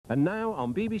And now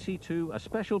on BBC Two, a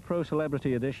special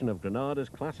pro-celebrity edition of Granada's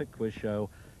classic quiz show,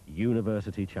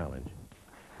 University Challenge.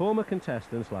 Former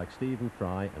contestants like Stephen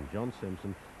Fry and John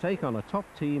Simpson take on a top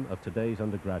team of today's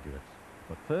undergraduates.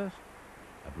 But first,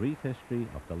 a brief history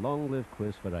of the long-lived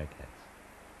quiz for eggheads.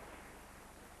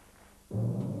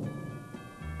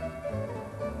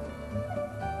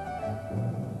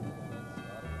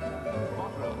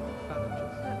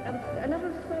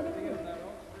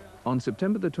 On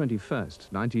September the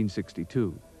 21st,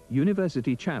 1962,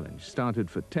 University Challenge started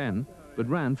for 10, but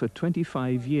ran for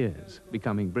 25 years,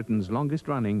 becoming Britain's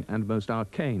longest-running and most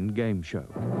arcane game show.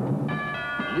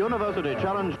 University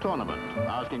Challenge Tournament,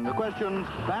 asking the questions,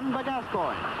 Bamber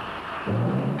Gascoigne.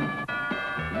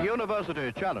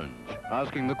 University Challenge,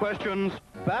 asking the questions,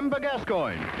 Bamber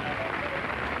Gascoigne.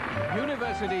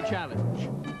 University Challenge,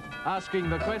 asking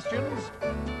the questions,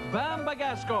 Bamber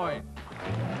Gascoigne.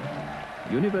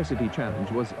 University Challenge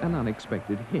was an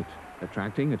unexpected hit,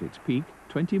 attracting at its peak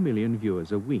 20 million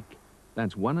viewers a week.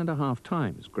 That's 1.5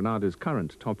 times Granada's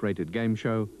current top-rated game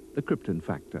show, The Krypton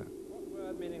Factor. One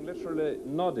word meaning literally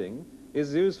nodding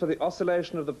is used for the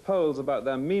oscillation of the poles about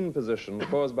their mean position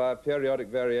caused by a periodic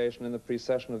variation in the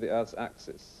precession of the Earth's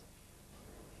axis.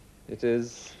 It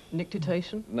is...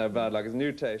 Nictation? No, bad luck. It's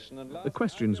nutation. And The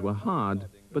questions were hard,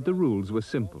 but the rules were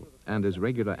simple, and as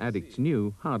regular addicts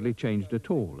knew, hardly changed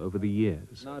at all over the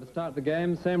years. Now to start the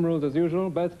game, same rules as usual.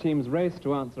 Both teams race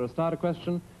to answer a starter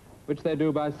question, which they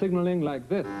do by signalling like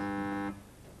this.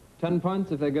 10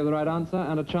 points if they give the right answer,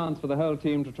 and a chance for the whole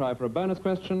team to try for a bonus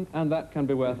question, and that can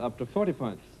be worth up to 40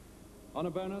 points. On a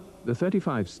bonus... The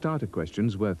 35 starter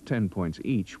questions worth 10 points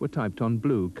each were typed on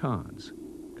blue cards.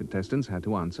 Contestants had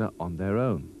to answer on their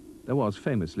own. There was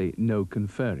famously no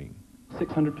conferring.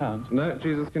 £600. No,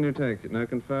 Jesus, can you take it? No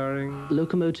conferring.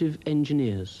 Locomotive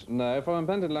engineers. No, from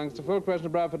Penton Lancaster, full question to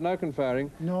Bradford, no conferring.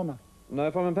 Norma.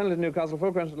 No, from Penton Newcastle,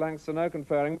 full question to Lancaster, no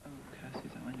conferring.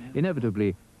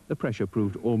 Inevitably, the pressure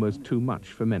proved almost too much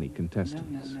for many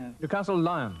contestants. No. Newcastle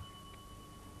Lion.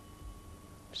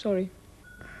 Sorry.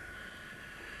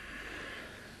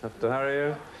 Have to hurry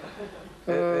you.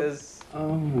 It is...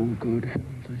 Oh, good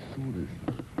heavens, I saw this.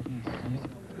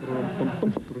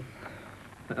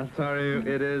 I'll hurry you,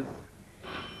 it is...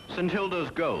 St Hilda's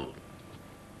Gold.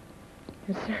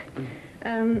 Yes, sir.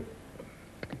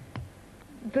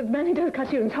 The man who does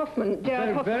cartoons, Hoffman,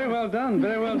 Gerard Hoffman. Very well done,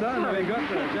 very well done. Having got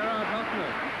there, Gerard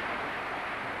Hoffman.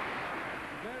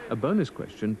 A bonus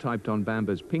question typed on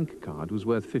Bamber's pink card was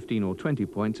worth 15 or 20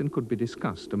 points and could be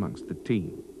discussed amongst the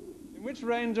team. In which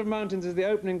range of mountains is the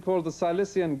opening called the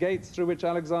Cilician Gates through which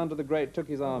Alexander the Great took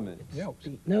his army? The Alps.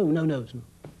 No.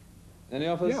 Any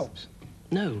offers? The Alps.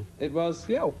 No. It was...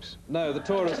 The Alps. No, the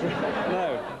Taurus...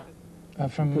 No.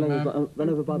 From... Run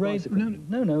over by bicycle.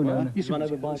 No. He's run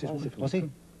over by bicycle. Was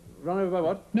he? Run over by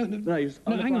what? No,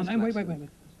 hang on, wait.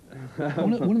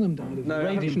 One of them died of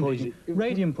radium poisoning.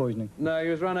 Radium poisoning. No, he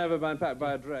was run over by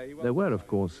a dray. There were, of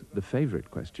course, the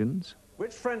favourite questions.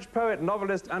 Which French poet,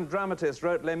 novelist and dramatist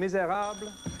wrote Les Miserables?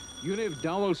 Univ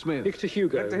Dowell Smith. Victor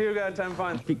Hugo. Victor Hugo, 10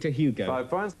 points. Victor Hugo. 5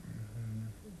 points.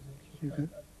 Hugo.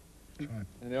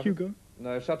 Any offers? Hugo.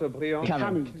 No, Chateaubriand.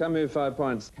 Camus. 5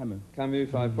 points. Camus.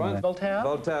 5 points. Voltaire.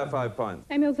 5 points.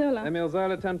 Emile Zola. Emile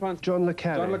Zola, 10 points. John le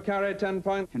Carré. John le Carré, 10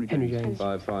 points. Henry James.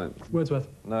 5 points. Wordsworth.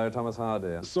 No, Thomas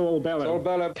Hardy. Saul Bellow. Saul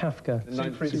Bellow. Kafka.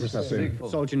 Siegfried.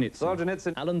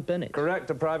 Solzhenitsyn. Alan Bennett.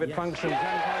 Correct, a private function, 10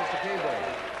 points to Keble.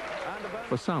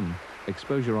 For some,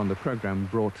 exposure on the programme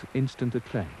brought instant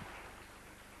acclaim.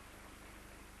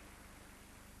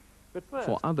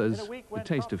 For others, the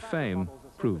taste of fame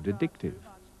proved addictive.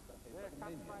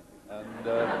 And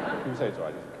you say it's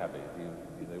right, it's cabby.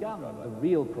 Done the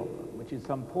real problem, which is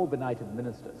some poor benighted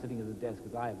minister sitting at a desk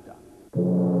as I have done.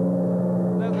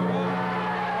 There's the goal. I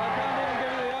can't even give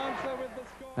you the answer with the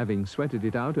score. Having sweated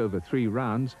it out over 3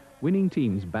 rounds, winning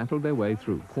teams battled their way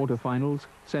through quarter-finals,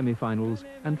 semi-finals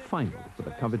and final for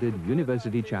the coveted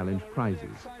University Challenge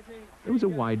prizes. There was a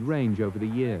wide range over the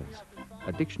years.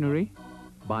 A dictionary,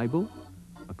 Bible,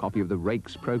 a copy of the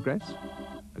Rake's Progress,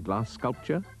 a glass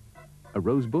sculpture, a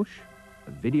rose bush,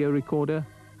 a video recorder,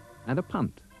 and a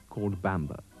punt called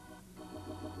Bamber.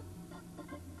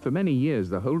 For many years,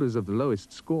 the holders of the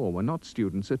lowest score were not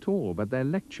students at all, but their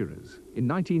lecturers. In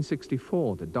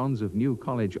 1964, the dons of Keble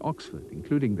College Oxford,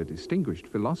 including the distinguished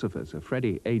philosopher Sir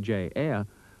Freddie A.J. Eyre,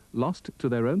 lost to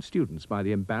their own students by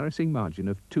the embarrassing margin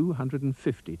of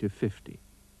 250 to 50.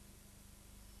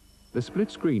 The split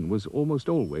screen was almost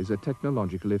always a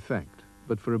technological effect,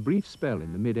 but for a brief spell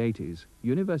in the mid-80s,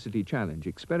 University Challenge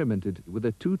experimented with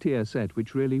a 2-tier set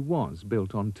which really was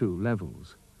built on 2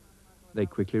 levels. They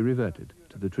quickly reverted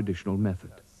to the traditional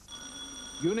method.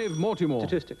 Univ Mortimer.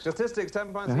 Statistics. Statistics,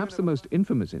 10 points. Perhaps the most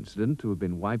infamous incident to have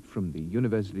been wiped from the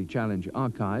University Challenge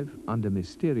archive under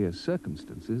mysterious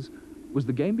circumstances was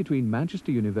the game between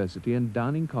Manchester University and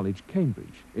Downing College,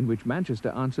 Cambridge, in which Manchester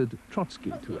answered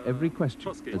Trotsky to every question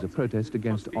as a protest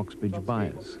against Oxbridge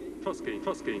bias. Trotsky.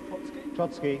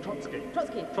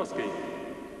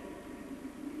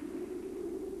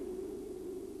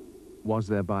 Was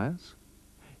there bias?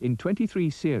 In 23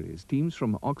 series, teams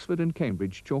from Oxford and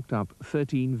Cambridge chalked up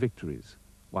 13 victories,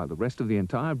 while the rest of the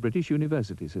entire British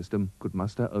university system could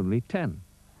muster only 10.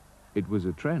 It was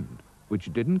a trend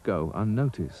which didn't go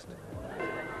unnoticed.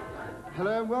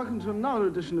 Hello and welcome to another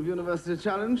edition of University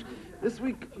Challenge. This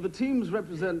week the teams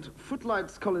represent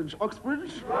Footlights College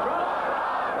Oxbridge.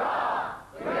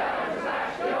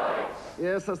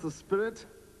 Yes, that's the spirit.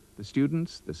 The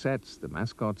students, the sets, the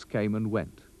mascots came and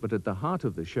went, but at the heart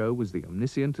of the show was the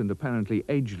omniscient and apparently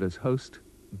ageless host,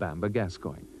 Bamber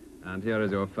Gascoigne. And here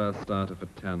is your first starter for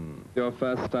 10. Your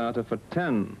first starter for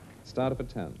 10. Starter for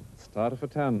 10. Starter for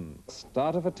 10.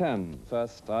 Starter for 10.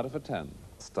 First starter for 10.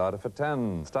 Starter for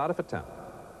 10. Starter for 10.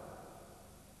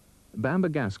 Bamber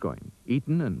Gascoigne,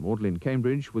 Eton and Magdalen,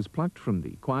 Cambridge, was plucked from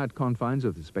the quiet confines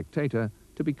of The Spectator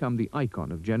to become the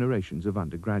icon of generations of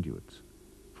undergraduates.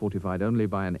 Fortified only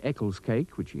by an Eccles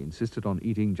cake, which he insisted on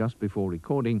eating just before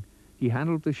recording, he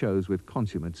handled the shows with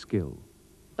consummate skill.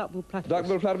 Duckbill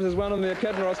platypus is one on the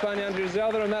Kedner or Spiny Andrew is the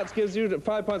other, and that gives you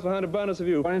 5 points behind a bonus of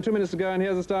you. 1 and 2 minutes to go, and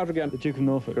here's the starter again. The Duke of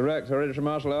Norfolk. Correct. Hereditary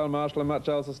Marshal, Earl Marshal, and much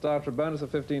else. A starter, a bonus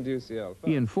of 15 to UCL.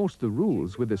 He enforced the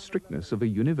rules with the strictness of a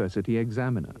university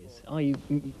examiner. Are you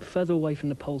further away from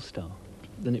the pole star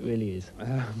than it really is?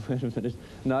 Wait a minute.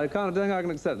 No, I don't think I can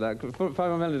accept that. 5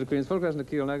 on Melody to Queens, full question to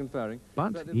Kiel, Nag and Faring.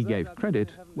 But he gave credit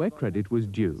where credit was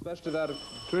due. Especially that of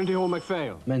Trinity Hall,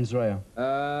 MacPhail. Mens rea.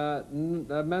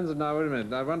 Men's, now, wait a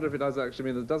minute. I wonder if it does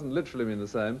actually mean, it doesn't literally mean the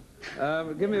same.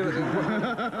 Give me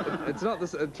it's not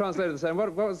translated the same.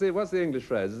 What's the English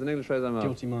phrase? It's an English phrase I'm after.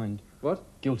 Guilty mind. What?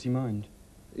 Guilty mind.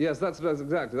 Yes, that's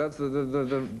exactly. That's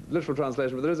the literal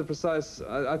translation, but there is a precise.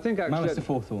 I think actually. Malice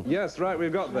aforethought. Yes, right.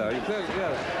 We've got there.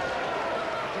 Yes.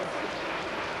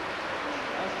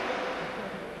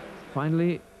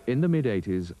 Finally, in the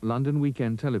mid-80s, London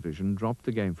Weekend Television dropped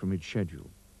the game from its schedule.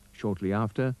 Shortly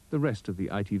after, the rest of the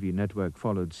ITV network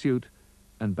followed suit,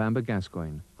 and Bamber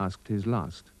Gascoigne asked his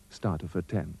last starter for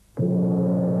 10.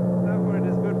 Therefore, it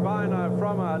is goodbye now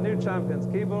from our new champions,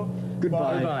 Keble.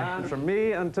 Goodbye. And from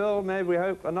me until, maybe we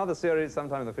hope, another series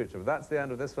sometime in the future. But that's the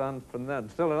end of this one. From then,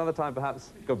 still another time,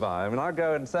 perhaps, goodbye. I mean, I'll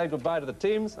go and say goodbye to the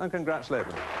teams and congratulate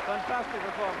them. Fantastic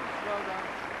performance. Well done.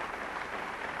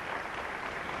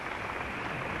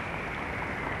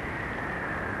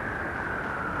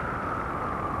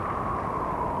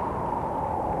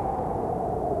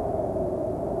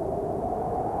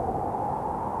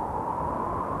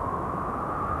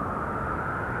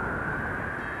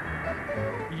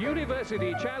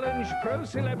 University Challenge Pro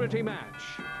Celebrity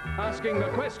Match. Asking the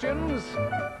questions,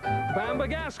 Bamber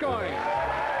Gascoigne.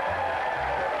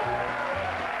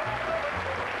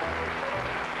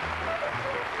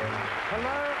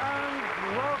 Hello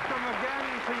and welcome again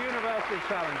to University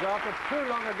Challenge. After too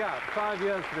long a gap, 5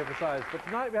 years to be precise. But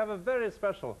tonight we have a very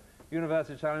special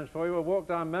University Challenge for you. We'll walk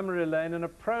down memory lane in a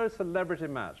pro celebrity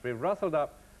match. We've rustled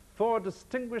up 4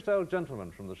 distinguished old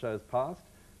gentlemen from the show's past.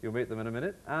 You'll meet them in a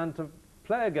minute. And to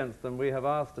play against them, we have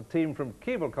asked a team from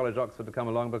Keble College Oxford to come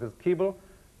along because Keble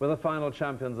were the final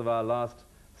champions of our last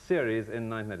series in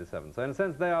 1987. So in a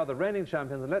sense, they are the reigning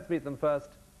champions, and let's meet them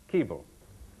first. Keble.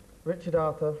 Richard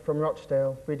Arthur from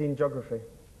Rochdale, reading geography.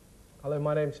 Hello,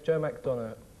 my name's Joe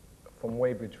MacDonough from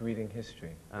Weybridge, reading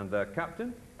history. And their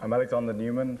captain? I'm Alexander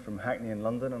Newman from Hackney in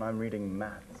London, and I'm reading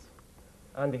maths.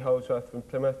 Andy Holdsworth from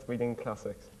Plymouth, reading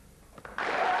classics.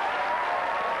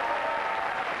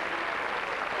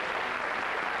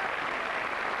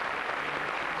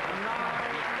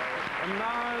 And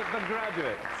now the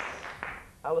graduates.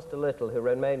 Alistair Little, who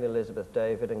remained Elizabeth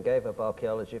David and gave up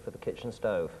archaeology for the kitchen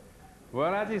stove.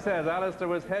 Well, as he says, Alistair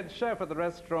was head chef at the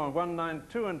restaurant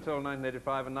 192 until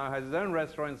 1985 and now has his own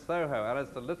restaurant in Soho,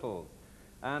 Alistair Little's.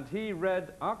 And he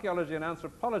read archaeology and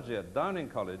anthropology at Downing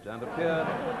College and appeared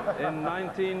in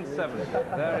 1970.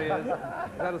 There he is.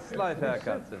 He had a slight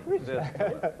haircut since.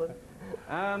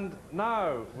 And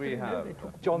now we have...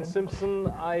 John Simpson.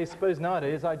 I suppose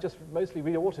nowadays I just mostly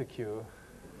read autocue.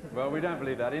 Well, we don't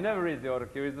believe that. He never reads the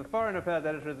autocue. He's the foreign affairs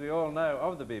editor, as we all know,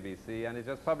 of the BBC, and he's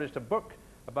just published a book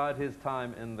about his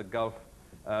time in the Gulf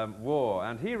War.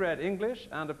 And he read English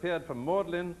and appeared for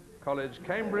Magdalen College,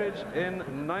 Cambridge in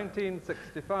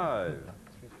 1965.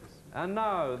 And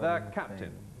now their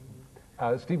captain.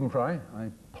 Stephen Fry.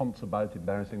 I ponce about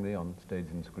embarrassingly on stage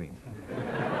and screen.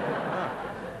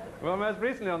 Well, most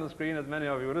recently on the screen, as many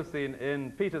of you would have seen,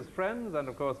 in Peter's Friends, and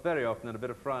of course very often in a bit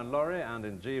of Fry and Laurie, and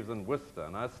in Jeeves and Wooster.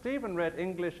 Now, Stephen read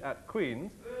English at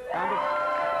Queen's, and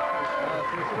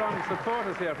some strong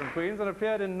supporters here from Queen's, and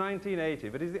appeared in 1980,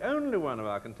 but he's the only one of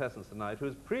our contestants tonight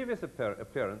whose previous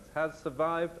appearance has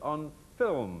survived on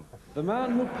film. The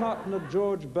man who partnered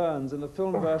George Burns in the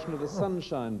film version of The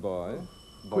Sunshine Boy.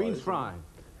 Queen's Fry.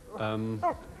 I'm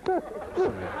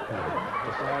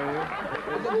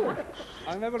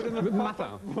never going to...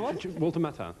 Matter. What? Walter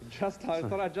Matter. I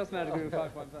thought I just managed to give you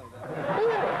 5 points.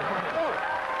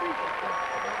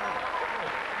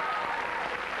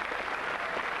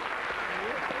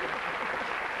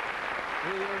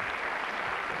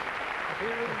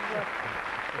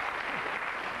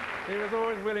 He was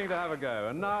always willing to have a go.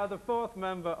 And now the fourth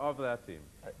member of their team.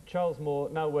 Charles Moore,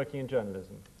 now working in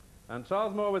journalism. And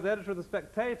Charles Moore was editor of The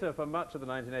Spectator for much of the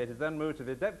 1980s, then moved to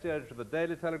be deputy editor of the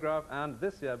Daily Telegraph, and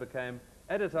this year became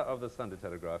editor of the Sunday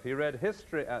Telegraph. He read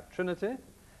history at Trinity,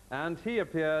 and he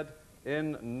appeared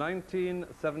in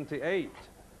 1978.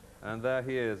 And there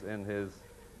he is in his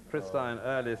pristine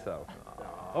early self.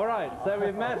 All right, so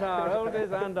we've met our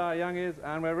oldies and our youngies,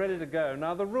 and we're ready to go.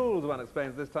 Now, the rules one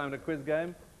explains this time in a quiz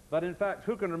game, but in fact,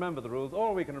 who can remember the rules?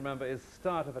 All we can remember is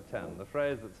starter for 10, the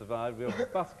phrase that survived. We'll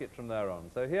busk it from there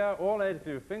on. So here, all 8 of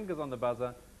you, fingers on the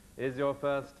buzzer, is your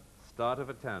first starter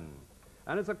for 10.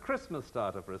 And it's a Christmas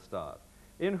starter for a start.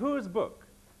 In whose book,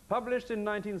 published in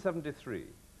 1973,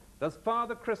 does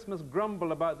Father Christmas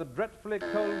grumble about the dreadfully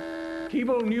cold...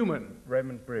 Keble Newman.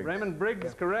 Raymond Briggs. Raymond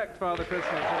Briggs, correct, Father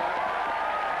Christmas.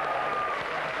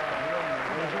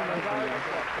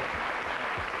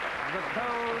 The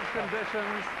cold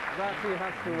conditions that he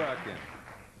has to work in.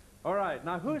 All right,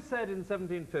 now who said in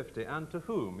 1750, and to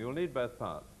whom? You'll need both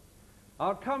parts.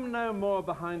 I'll come no more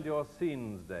behind your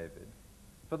scenes, David,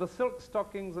 for the silk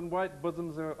stockings and white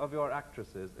bosoms of your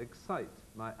actresses excite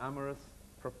my amorous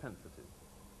propensities.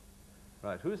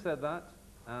 Right, who said that,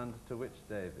 and to which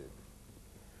David?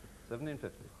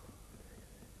 1750.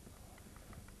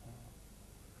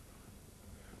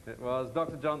 It was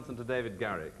Dr. Johnson to David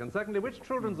Garrick. And secondly, which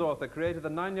children's author created the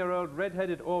 9-year-old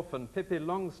red-headed orphan Pippi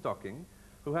Longstocking,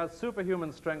 who has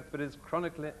superhuman strength but is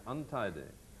chronically untidy?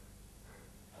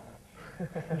 I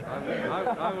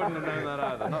wouldn't have known that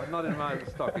either, not in my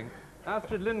stocking.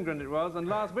 Astrid Lindgren it was. And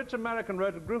last, which American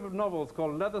wrote a group of novels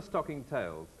called Leather Stocking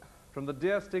Tales from the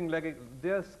deerskin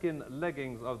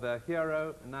leggings of their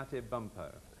hero, Natty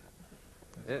Bumppo?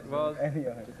 It was...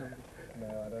 No,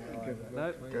 I don't know.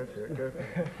 No? Go for it, go for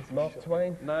it. It's Mark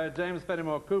Twain. No, James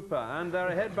Fenimore Cooper. And they're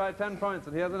ahead by 10 points,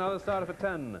 and here's another starter for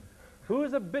 10.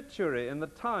 Whose obituary in the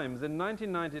Times in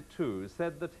 1992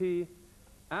 said that he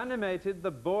animated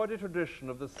the bawdy tradition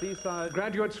of the seaside...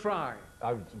 Graduates Fry.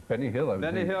 Benny Hill, I was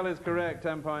Benny thinking. Hill is correct.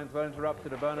 10 points. Well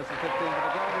interrupted. A bonus of 15 for the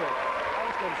graduates. I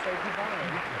was going to say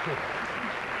goodbye.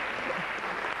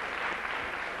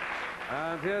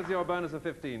 And here's your bonus of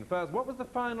 15. First, what was the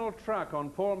final track on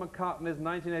Paul McCartney's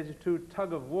 1982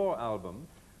 Tug of War album,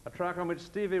 a track on which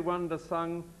Stevie Wonder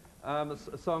sung a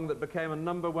song that became a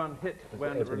 #1 hit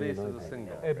when released as a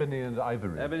single? Ebony and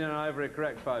Ivory. Ebony and Ivory,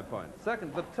 correct, 5 points.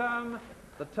 Second, the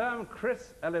term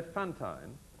Chris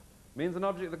Elephantine means an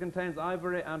object that contains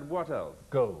ivory and what else?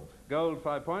 Gold. Gold,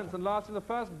 5 points. And lastly, the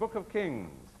first Book of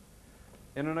Kings.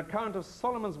 In an account of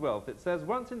Solomon's wealth, it says,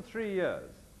 once in 3 years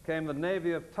came the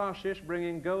navy of Tarshish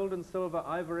bringing gold and silver,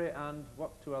 ivory, and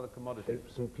what 2 other commodities?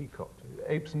 Apes and peacocks.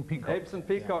 Apes and peacocks. Apes and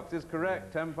peacocks is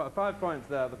correct. 5 points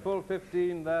there. The full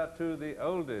 15 there to the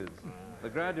oldies, the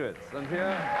graduates. And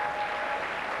here...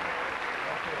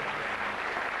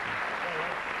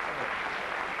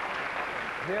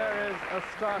 Here is a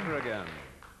starter again.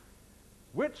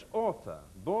 Which author,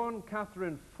 born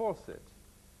Catherine Fawcett,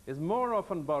 is more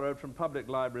often borrowed from public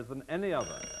libraries than any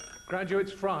other?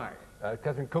 Graduates Fry.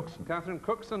 Catherine Cookson. Catherine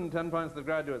Cookson, 10 points to the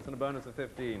graduates and a bonus of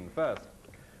 15. First,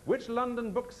 which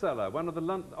London bookseller, one of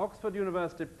the Oxford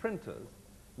University printers,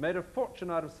 made a fortune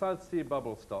out of South Sea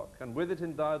bubble stock and with it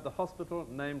endowed the hospital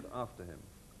named after him?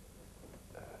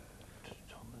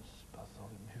 Thomas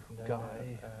Bartholomew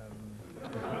Guy.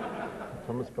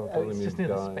 Thomas Bartholomew it's just near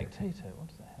Guy. The Spectator. What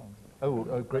the hell?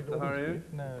 Oh, great. How are you?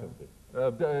 No.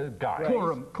 Guy.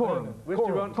 Coram. Which do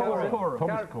you want, Captain?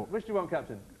 Thomas Coram. Which do you want,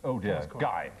 Captain? Oh dear,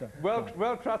 Guy.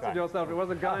 Well trusted yourself. It was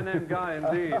a guy named Guy,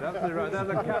 indeed. Absolutely right. There's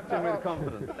a captain with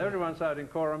confidence. Everyone shouting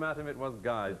Coram at him. It was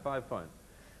Guy. 5 points.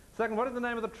 Second, what is the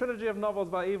name of the trilogy of novels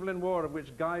by Evelyn Waugh of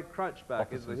which Guy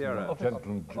Crouchback is the hero?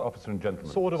 Officer and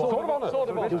Gentleman. Sword of Honor.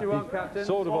 Which do you want, Captain?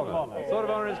 Sword of Honor. Sword of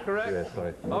Honor is correct. Yes,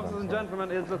 sorry. Officers and Gentlemen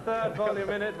is the third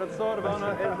volume in it, but Sword of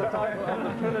Honor is the title of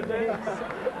the trilogy.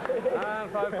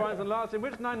 And 5 points. And last, in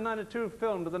which 1992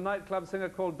 film did the nightclub singer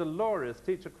called Dolores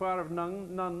teach a choir of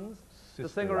nuns to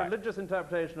sing a religious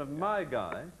interpretation of My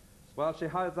Guy while she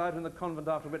hides out in the convent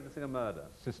after witnessing a murder?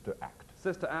 Sister Act.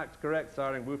 Sister Act, correct,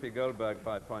 starring Whoopi Goldberg,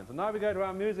 5 points. And now we go to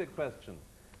our music question.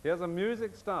 Here's a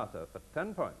music starter for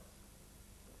 10 points.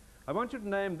 I want you to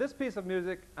name this piece of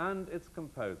music and its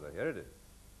composer. Here it is.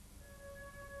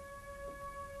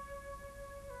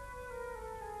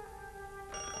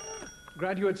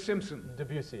 Graduate Simpson.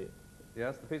 Debussy.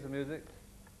 Yes, the piece of music?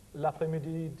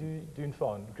 L'après-midi d'une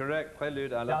faune. Correct,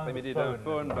 Prélude à l'après-midi d'une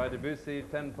faune by Debussy,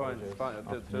 10 points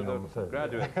to the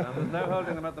graduates. And there's no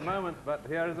holding them at the moment, but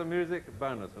here is a music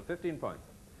bonus for 15 points.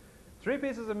 3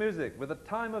 pieces of music with a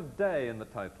time of day in the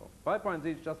title. 5 points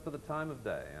each just for the time of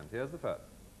day. And here's the first.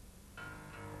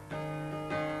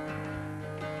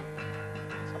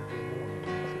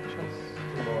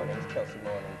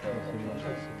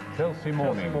 Chelsea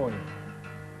Morning.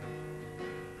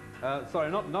 Sorry,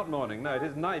 not morning. No, it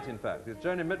is night, in fact. It's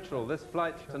Joni Mitchell, This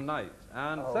Flight Tonight.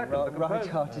 And second,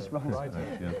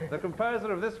 the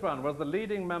composer of this one was the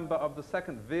leading member of the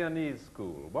second Viennese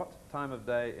school. What time of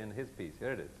day in his piece?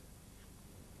 Here it is.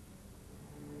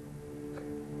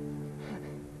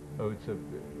 Oh, it's a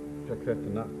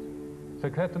Verklärte Nacht.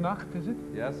 Verklärte Nacht, is it?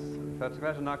 Yes,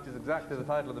 Verklärte Nacht is exactly the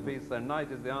title of the piece, so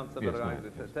night is the answer, Yes, but I'm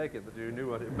going to take it that you knew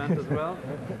what it meant as well.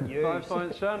 5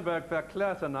 points, Schoenberg,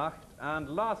 Verklärte Nacht. And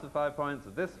last with 5 points,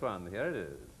 this one. Here it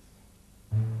is.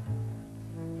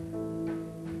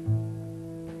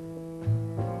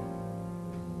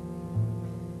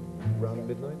 Round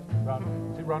midnight?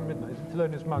 Is it round midnight? Is it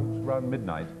Thelonious Monk's Round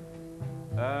Midnight?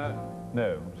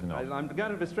 No, it's not. I'm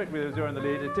going to be strict with you as you're in the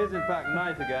lead. It is, in fact,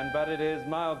 night again, but it is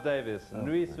Miles Davis,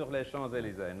 Nuit sur les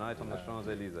Champs-Élysées, Night on the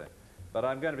Champs-Élysées. But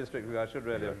I'm going to be strict with you. I should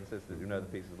really have insisted that you know the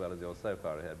piece as well as you're so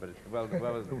far ahead, but it's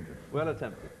well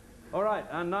attempted. All right,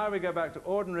 and now we go back to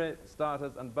ordinary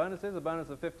starters and bonuses. A bonus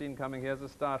of 15 coming. Here's a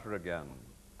starter again.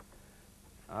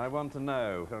 I want to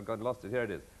know, I've got lost it, here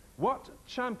it is. What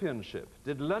championship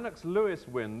did Lennox Lewis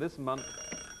win this month?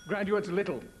 Graduate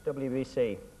Little.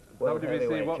 WBC.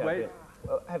 WBC, what weight?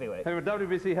 Heavyweight.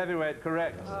 WBC heavyweight,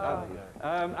 correct.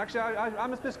 Actually, I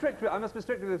must be strict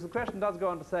with this. The question does go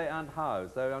on to say, and how?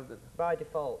 So by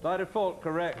default. By default,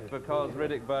 correct, because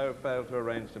Riddick Bowe failed to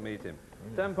arrange to meet him.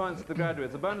 10 points to the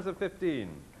graduates, a bonus of 15.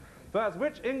 First,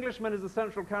 which Englishman is the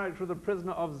central character of The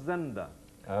Prisoner of Zenda?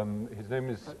 His name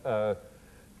is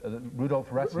Rudolf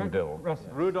Rassendyll.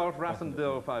 Rudolf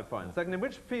Rassendyll, 5 points. Second, in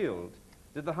which field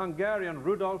did the Hungarian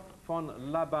Rudolf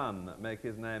von Laban make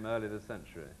his name early this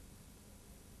century?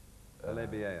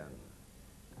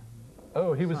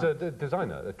 Oh, he was a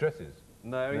designer, dresses.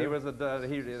 No, he was in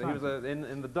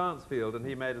the dance field, and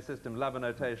he made a system,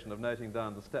 labanotation, of noting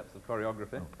down the steps of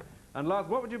choreography. Oh. And last,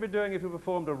 what would you be doing if you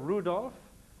performed a Rudolph,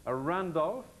 a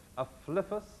Randolph, a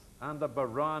Fliffus, and a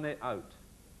Barani out?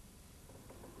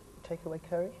 Takeaway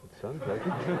curry? It sounds like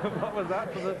it. What was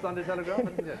that from the Sunday Telegraph?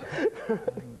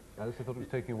 Alice, I thought it was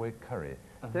taking away curry.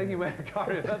 Taking away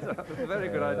curry, that's a very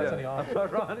good idea.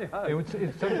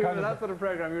 It's some kind of that sort of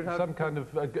program. You'd have some kind of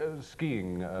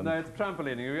skiing. No, it's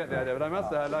trampolining. You get the idea. But I must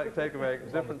say, I like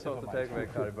different sorts of takeaway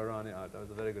curry. Barani out. That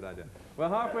was a very good idea. We're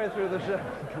halfway through the show.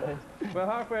 We're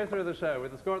halfway through the show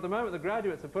with the score at the moment. The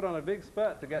graduates have put on a big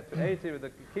spurt to get to 80, with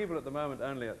the Keble at the moment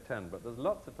only at 10. But there's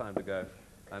lots of time to go.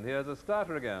 And here's a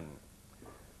starter again.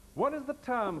 What is the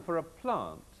term for a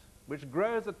plant which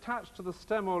grows attached to the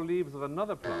stem or leaves of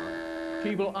another plant?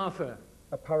 Keble Arthur.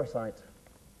 A parasite.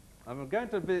 I'm going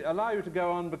to allow you to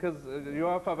go on because you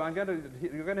are. You're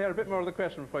going to hear a bit more of the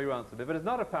question before you answer it. But it's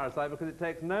not a parasite because it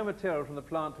takes no material from the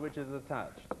plant to which it is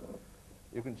attached.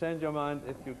 You can change your mind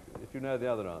if you know the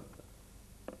other answer.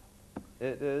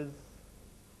 It is.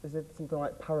 Is it something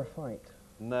like paraphyte?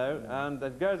 No, and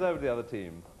it goes over to the other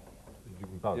team.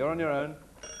 You're on your own.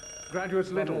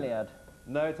 Graduates Little. Bromeliad.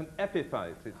 No, it's an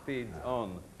epiphyte. It feeds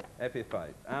on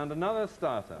epiphyte. And another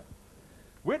starter.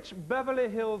 Which Beverly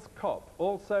Hills cop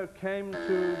also came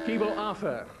to... Keble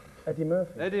Arthur. Eddie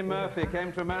Murphy. Eddie Murphy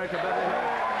came to America, Beverly Hills.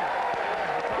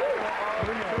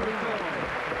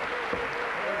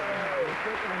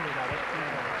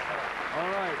 All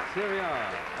right, here we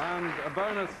are. And a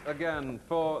bonus again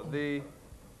for the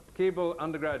Keble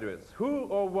undergraduates. Who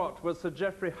or what was Sir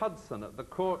Geoffrey Hudson at the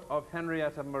court of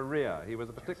Henrietta Maria? He was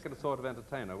a particular sort of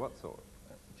entertainer. What sort?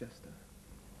 Jester.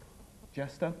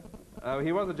 Jester?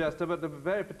 He was a jester, but a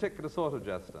very particular sort of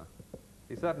jester.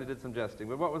 He certainly did some jesting,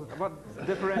 but what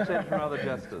differentiated from other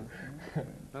jesters?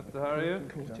 Have to hurry you?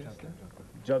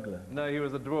 Juggler. No, he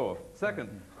was a dwarf. Second,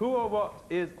 who or what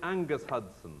is Angus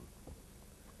Hudson?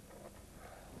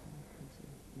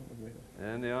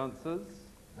 Any answers?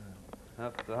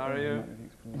 Have to hurry you?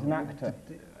 He's an actor.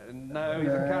 No, he's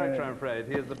a character, I'm afraid.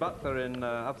 He is the butler in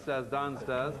Upstairs,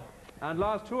 Downstairs. And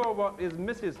last, who or what is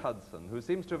Mrs. Hudson, who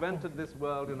seems to have entered this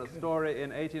world in a story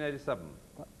in 1887?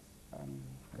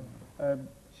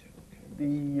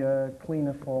 The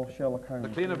cleaner for Sherlock Holmes. The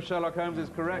cleaner for Sherlock Holmes is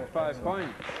correct, 5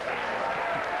 points.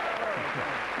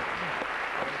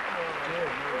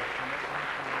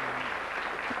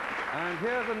 And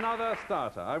here's another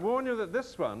starter. I warn you that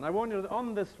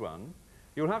on this one,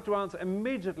 you'll have to answer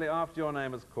immediately after your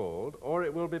name is called, or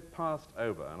it will be passed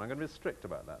over, and I'm going to be strict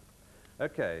about that.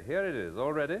 Okay, here it is,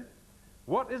 all ready?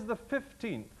 What is the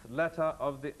 15th letter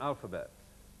of the alphabet?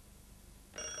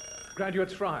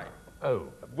 Graduates Fry. Oh.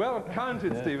 Well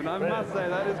counted, Stephen. I must say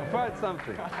that is quite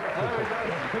something.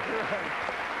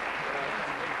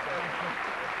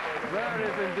 There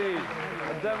is indeed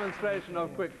a demonstration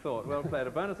of quick thought. Well played. A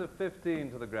bonus of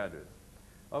 15 to the graduates.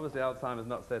 Obviously, Alzheimer's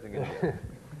not setting in yet.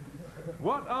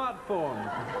 What art form?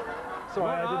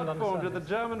 Did the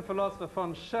German philosopher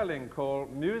von Schelling call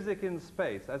music in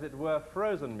space, as it were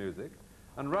frozen music,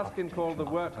 and Ruskin called the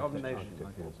work of nations?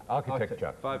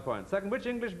 Architecture. 5 points. Second, which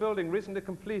English building recently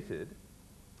completed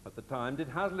at the time did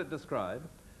Hazlitt describe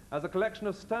as a collection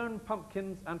of stone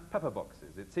pumpkins and pepper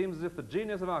boxes? It seems as if the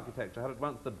genius of architecture had at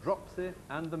once the dropsy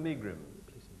and the megrim.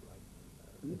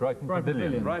 Brighton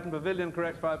Pavilion. Brighton Pavilion,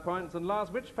 correct, 5 points. And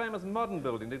last, which famous modern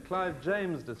building did Clive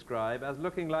James describe as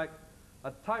looking like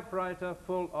a typewriter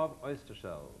full of oyster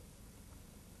shells?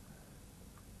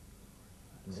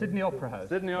 Sydney Opera House.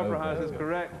 Sydney Opera House is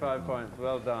correct, 5 points.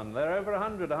 Well done. They're over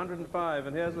 100, 105,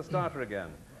 and here's the starter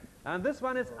again. And this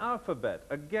one is alphabet.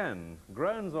 Again,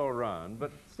 groans all round,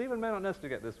 but Stephen may not necessarily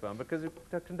get this one because he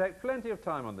can take plenty of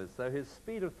time on this, so his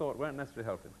speed of thought won't necessarily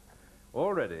help him.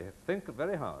 Already, think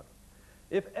very hard.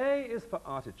 If A is for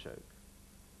artichoke,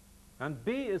 and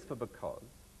B is for because,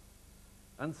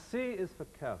 and C is for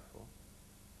careful,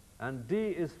 and D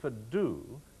is for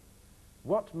do,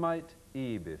 what might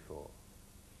E be for?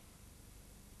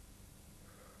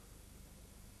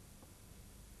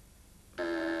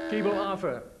 Keble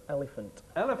Arthur. Elephant.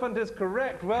 Elephant is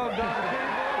correct. Well done,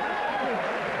 Keble.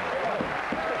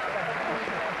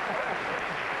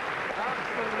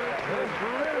 Absolutely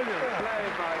brilliant play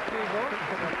by Keble.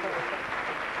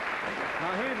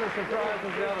 Now he's as surprised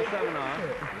as the other 7 are.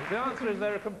 The answer is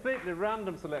they're a completely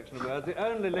random selection of words. The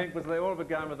only link was they all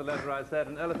began with the letter I said,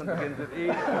 and elephant begins with E.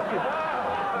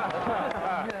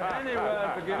 Any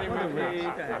word beginning with E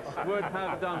would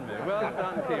have done me. Well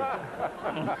done,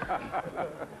 Keble.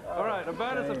 All right, a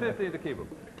bonus of 15 to Keble.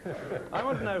 I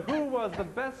want to know who was the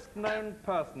best-known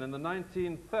person in the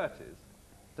 1930s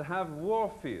to have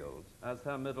Warfield as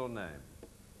her middle name?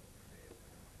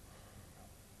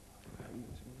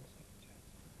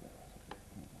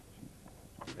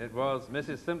 It was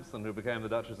Mrs. Simpson who became the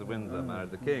Duchess of Windsor,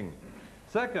 married the King.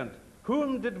 Second,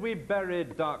 whom did we bury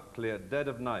darkly at dead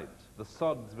of night, the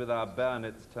sods with our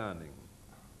bayonets turning?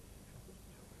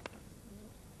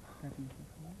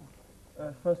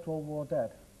 First World War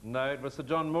dead. No, it was Sir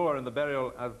John Moore in the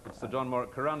burial of Sir John Moore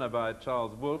at Corunna by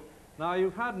Charles Wolfe. Now,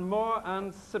 you've had Moore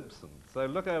and Simpson, so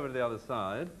look over to the other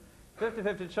side.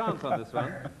 50-50 chance on this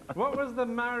one. What was the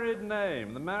married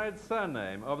name, the married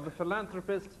surname of the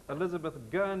philanthropist Elizabeth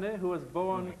Gurney, who was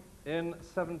born in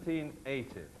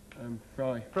 1780?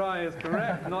 Fry. Fry is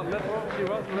correct, not Little. She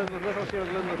wasn't Elizabeth Little, she was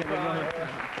Elizabeth Fry.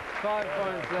 5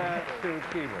 points there to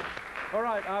Keble. All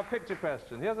right, our picture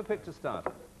question. Here's a picture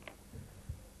starter.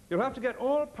 You'll have to get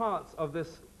all parts of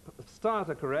this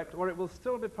starter correct, or it will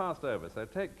still be passed over, so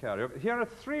take care. Here are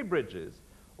 3 bridges,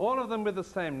 all of them with the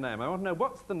same name. I want to know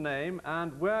what's the name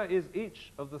and where is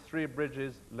each of the 3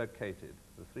 bridges located,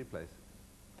 the 3 places.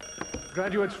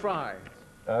 Graduates Fry.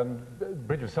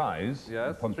 Bridge of Sighs,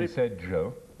 yes,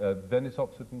 Ponticeggio, Venice,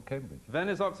 Oxford and Cambridge.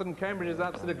 Venice, Oxford and Cambridge is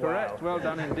absolutely correct. Well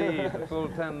done indeed. Full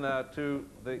 10 there to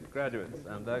the graduates.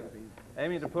 And they're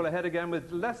aiming to pull ahead again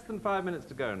with less than 5 minutes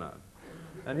to go now.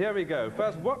 And here we go.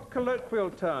 First, what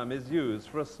colloquial term is used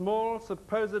for a small,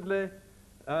 supposedly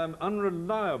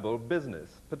unreliable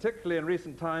business, particularly in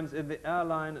recent times in the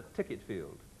airline ticket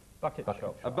field? Bucket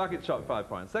shop. A bucket shop, 5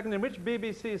 points. Second, in which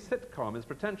BBC sitcom is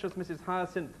pretentious Mrs.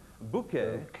 Hyacinth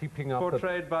Bouquet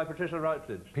portrayed by Patricia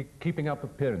Routledge? Keeping Up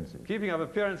Appearances. Keeping Up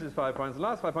Appearances, 5 points. The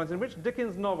last 5 points. In which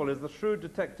Dickens novel is the shrewd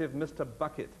detective Mr.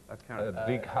 Bucket a character?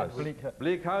 Bleak House.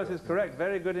 Bleak House is correct.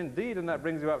 Very good indeed, and that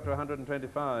brings you up to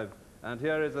 125. And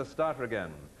here is a starter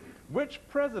again. Which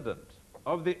president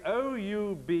of the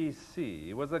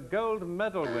OUBC was a gold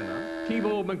medal winner?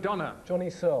 Keble McDonough. Johnny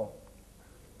Searle.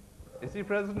 Is he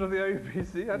president of the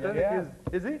OUBC? I don't think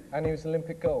he is. Is he? And he was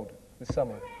Olympic gold this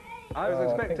summer. I was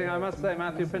expecting, I must say,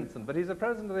 Matthew Simpson, but he's a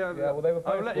president of the OUBC. Yeah, well, they were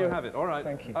both. I will let you have it, all right.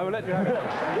 Thank you. I will let you have it.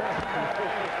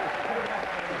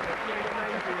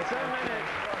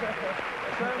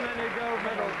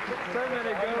 so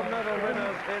many gold medal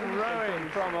winners in rowing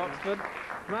from Oxford.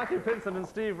 Matthew Pinson and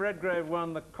Steve Redgrave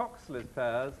won the Coxley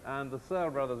pairs, and the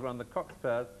Searle brothers won the Cox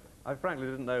pairs. I frankly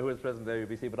didn't know who was president of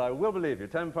the OUBC, but I will believe you.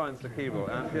 10 points to Keble,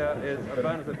 and here is a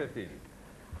bonus of 15.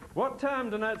 What term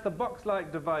denotes the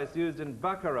box-like device used in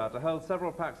baccarat to hold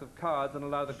several packs of cards and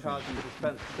allow the cards to be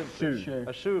dispensed simply? Shoe.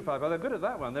 A shoe five. Oh, they're good at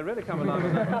that one. They really come alive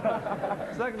with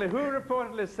that. Secondly, who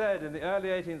reportedly said in the early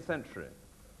 18th century,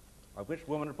 or which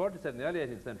woman reportedly said in the early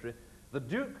 18th century, the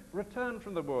Duke returned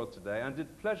from the wars today and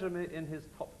did pleasure me in his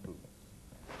top boots?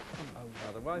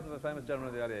 The wife of a famous general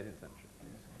of the early 18th century.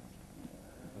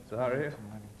 Mr. Harry?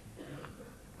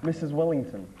 Mrs.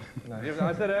 Wellington. No.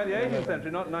 I said early 18th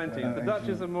century, not 19th. The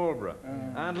Duchess of Marlborough.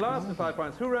 And last for 5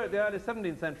 points, who wrote the early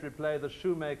 17th century play, The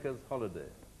Shoemaker's Holiday?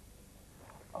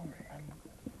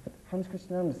 Hans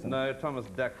Christian Andersen. No, Thomas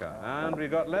Dekker. And we've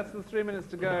got less than 3 minutes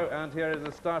to go, and here is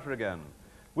a starter again.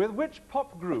 With which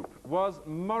pop group was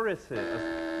Morrissey?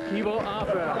 Keble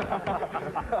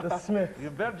Arthur. The Smiths.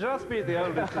 You better just beat the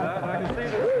oldest to that. I can see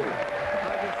that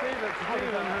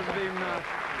Stephen has been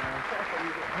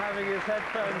having his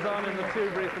headphones on in the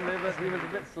tube recently, but he was a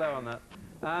bit slow on that.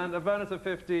 And a bonus of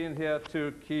 15 here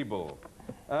to Keble.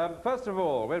 First of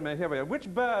all, wait a minute, here we are.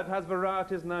 Which bird has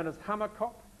varieties known as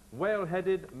hammercock,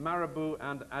 whale-headed, marabou,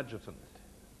 and adjutant?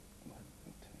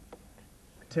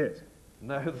 Tit.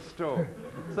 No, the stork.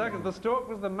 Second, the stork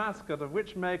was the mascot of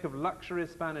which make of luxury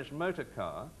Spanish motor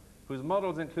car, whose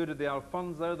models included the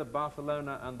Alfonso, the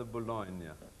Barcelona, and the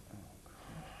Boulogne?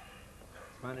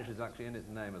 Spanish is actually in its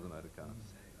name as a motor car.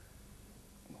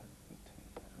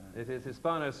 It is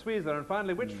Hispano-Suiza. And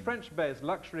finally, which French-based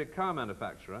luxury car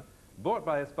manufacturer, bought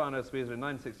by Hispano-Suiza in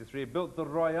 1963, built the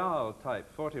Royale Type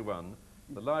 41,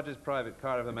 the largest private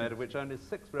car ever made, of which only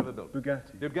 6 were ever built?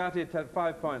 Bugatti. Bugatti,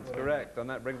 5 points, correct, and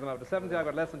that brings them up to 70. I've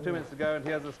got less than 2 minutes to go, and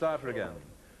here's the starter again.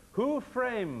 Who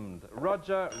framed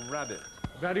Roger Rabbit?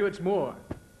 Graduates Moore.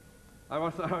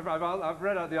 I've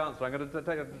read out the answer. I'm going to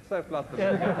take it so flustered.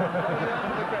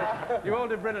 You all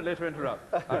did brilliantly to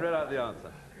interrupt. I read out the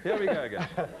answer. Here we go again.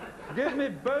 Give me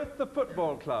both the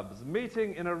football clubs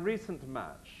meeting in a recent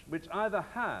match, which either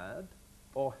had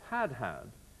or had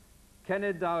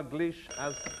Kenny Dalglish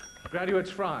as...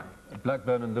 Graduates Fry.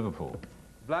 Blackburn and Liverpool.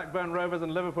 Blackburn Rovers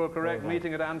and Liverpool, correct.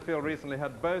 Meeting at Anfield recently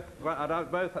had both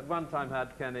at one time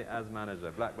had Kenny as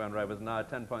manager. Blackburn Rovers now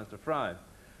 10 points to Fry.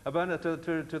 A bonus to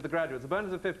the graduates, a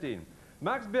bonus of 15.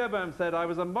 Max Beerbohm said, I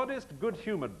was a modest,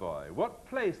 good-humoured boy. What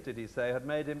place did he say had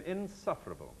made him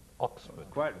insufferable? Oxford.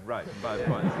 Quite right, 5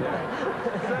 points.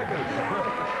 Second.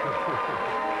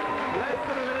 Less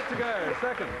than a minute to go.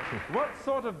 Second. What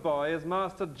sort of boy is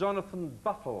Master Jonathan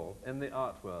Buttle in the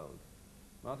art world?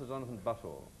 Master Jonathan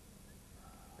Buttle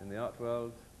in the art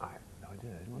world? I have no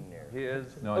idea. He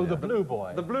is... No the blue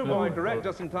boy. The blue boy, correct,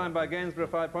 just in time by Gainsborough,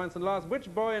 5 points. And last,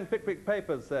 which boy in Pickwick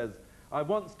Papers says, I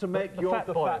wants to make the fat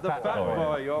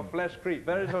boy, your flesh creep.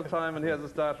 Very little time, and here's the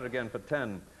starter again for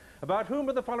 10. About whom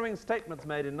were the following statements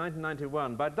made in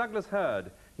 1991? By Douglas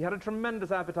Hurd. He had a tremendous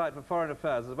appetite for foreign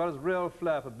affairs, as well as real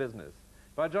flair for business.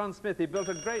 By John Smith, he built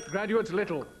a great... Graduates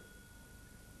Little.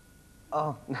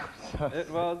 Oh, no, sorry. It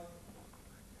was...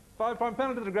 5-point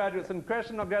penalty to graduates, and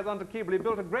question goes on to Keble. He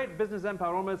built a great business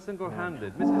empire almost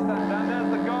single-handed. And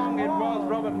there's the gong, it was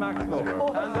Robert Maxwell.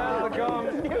 And there's the gong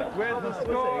with the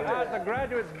score at the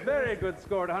graduates. Very good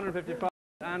score at 155,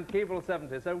 and Keble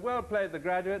 70. So well played, the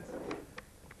graduates.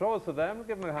 Applause for them.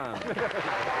 Give them a hand.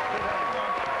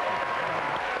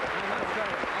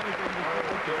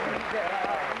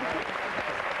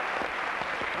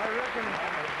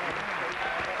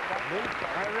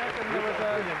 I reckon there was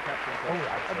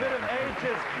a bit of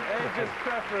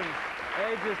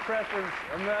ageist preference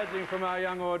emerging from our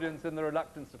young audience in the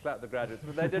reluctance to clap the graduates,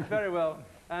 but they did very well,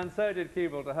 and so did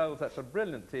Keble to hold such a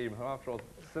brilliant team, who after all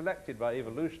selected by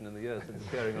evolution in the years since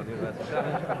appearing on University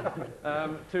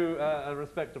Challenge, to a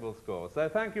respectable score. So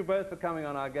thank you both for coming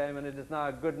on our game, and it is now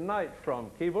a good night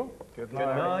from Keble. Good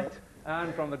night.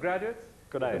 And from the graduates.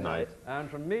 Good night. Good night. And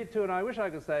from me too, and I wish I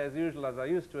could say as usual as I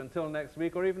used to until next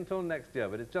week or even till next year,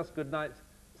 but it's just good night,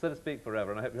 so to speak,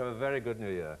 forever, and I hope you have a very good new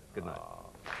year. Good night.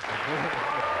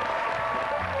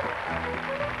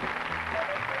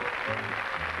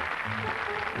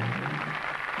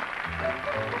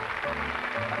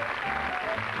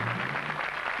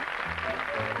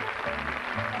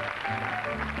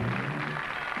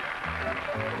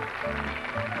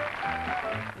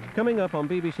 Coming up on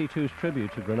BBC Two's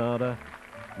tribute to Granada,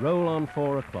 Roll on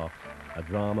 4 o'clock, a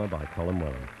drama by Colin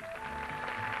Welland.